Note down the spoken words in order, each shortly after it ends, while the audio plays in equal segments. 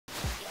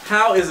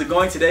How is it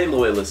going today,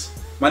 loyalists?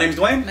 My name is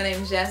Dwayne. My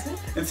name is Jasmine.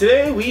 And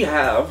today we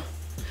have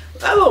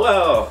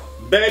LOL.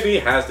 Baby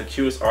has the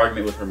cutest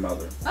argument with her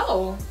mother.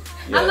 Oh.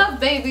 Yeah. I love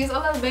babies. I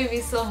love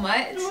babies so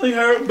much. You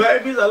heard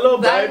babies? I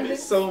love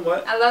babies so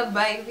much. I love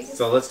babies.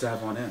 So let's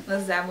dive on in.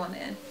 Let's dive on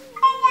in.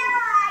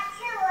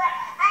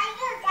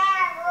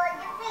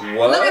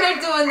 What? Look at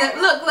her doing that.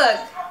 Look, look.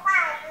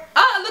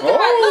 Oh, look at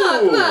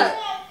her. Look,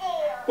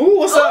 look. Ooh,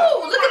 what's up?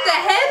 Ooh, look at the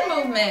head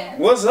movement.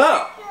 What's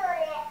up?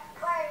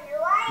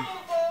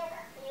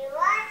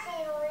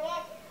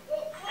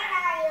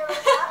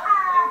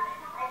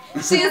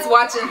 She is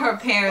watching her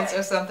parents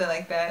or something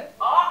like that.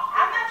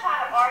 I'm not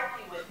trying to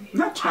argue with you.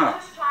 Not trying. I'm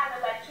just trying to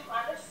let you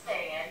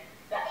understand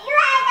that.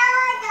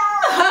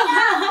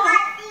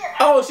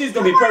 Oh, she's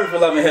gonna be perfect for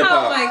loving hip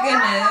hop. Oh my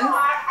goodness.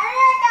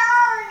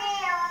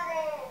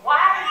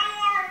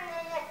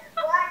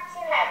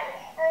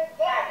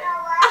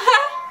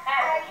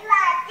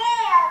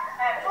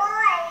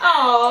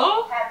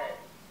 Oh.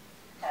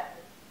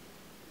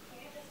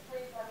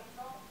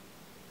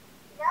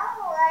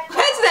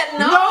 What's that?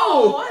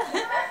 No.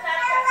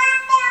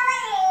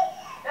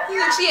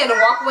 Look, she had to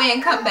walk away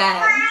and come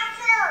back. Why are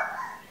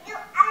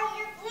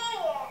you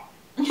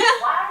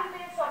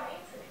being so mean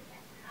to me?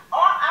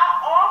 All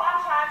I'm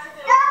trying to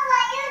do.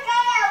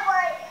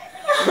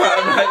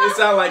 It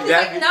sounds like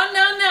that. Like, no,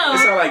 no, no. It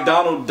sounds like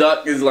Donald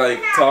Duck is like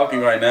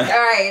talking right now. All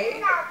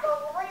right.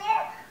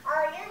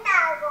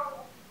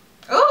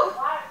 Ooh.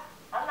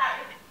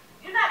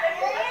 You're not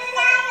making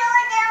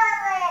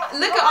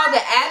Look at all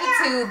the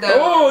attitude though.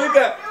 Oh, you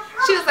got.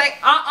 She was like,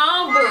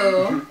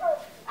 boo.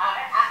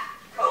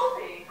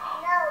 Kobe.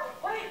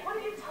 What are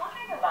you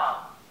talking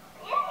about?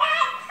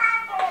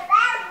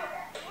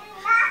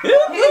 Okay,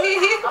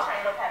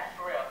 look at it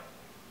for real.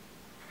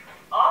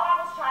 All I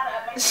was trying to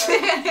make you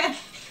understand.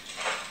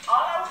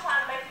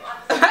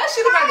 She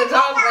look like a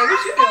dog. Like,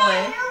 what you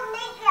doing?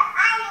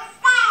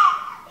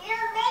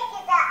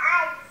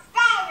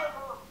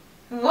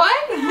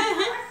 What?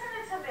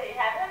 Listening to me,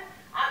 Heaven.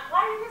 Why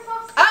are you so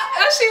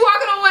upset? She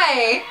walking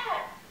away.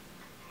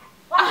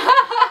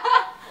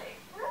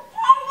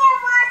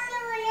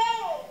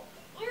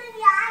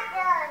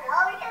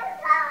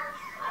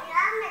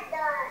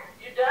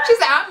 She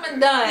said, I'm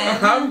done.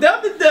 I'm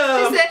done with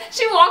them. She said,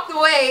 she walked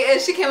away and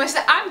she came and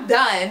said, I'm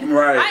done.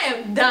 Right. I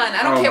am done.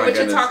 I don't Oh care my what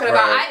goodness, you're talking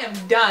about. right. I am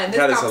done. This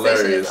That is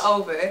conversation hilarious. is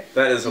over.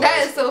 That is hilarious.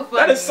 That is so funny.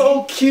 That is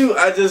so cute.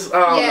 I just,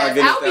 oh yes, my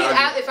goodness.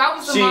 if I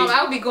was the mom,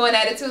 I would be going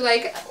at it too.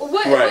 Like,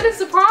 what is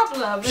the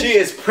problem? She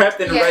is prepped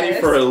and ready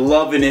for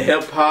loving and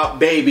hip hop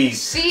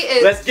babies. She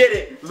is. Let's get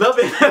it.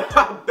 Loving hip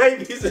hop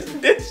babies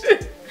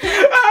edition.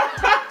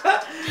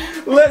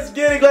 Let's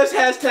get it. Let's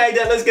hashtag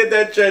that. Let's get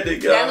that trending.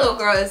 That little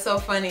girl is so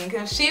funny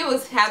because she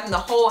was having the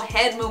whole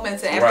head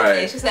movements and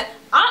everything. Right. She said,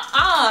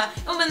 I'm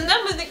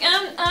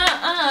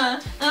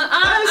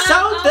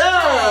so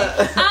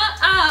done.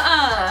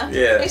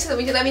 Yeah. And she said,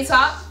 would you let me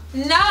talk?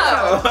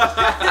 No.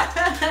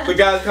 But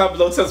guys, comment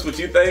below, tell us what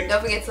you think.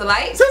 Don't forget to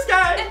like,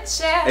 subscribe,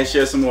 and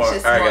share some more.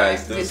 Just Alright more.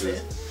 guys, this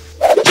is.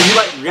 If you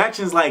like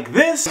reactions like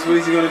this, what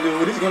is he gonna do?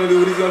 What is he gonna do?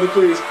 What is he gonna do?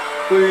 Please.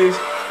 Please.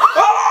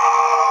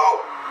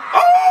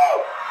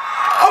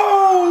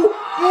 Oh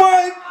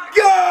my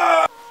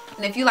God!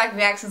 And if you like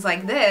reactions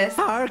like this,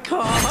 Oh,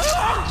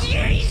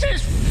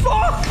 Jesus,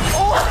 fuck!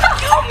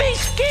 Oh, my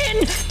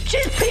skin!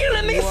 She's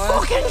peeling me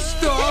fucking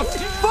stuff!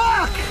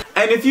 Fuck!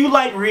 And if you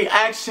like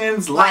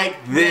reactions like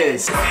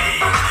this.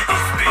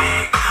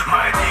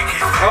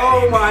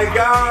 Oh my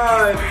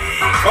God!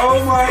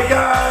 Oh my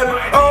God!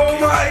 Oh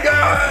my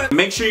God!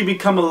 Make sure you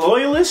become a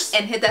loyalist.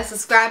 and hit that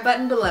subscribe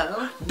button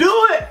below.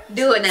 Do it!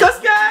 Do it now.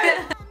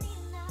 Subscribe!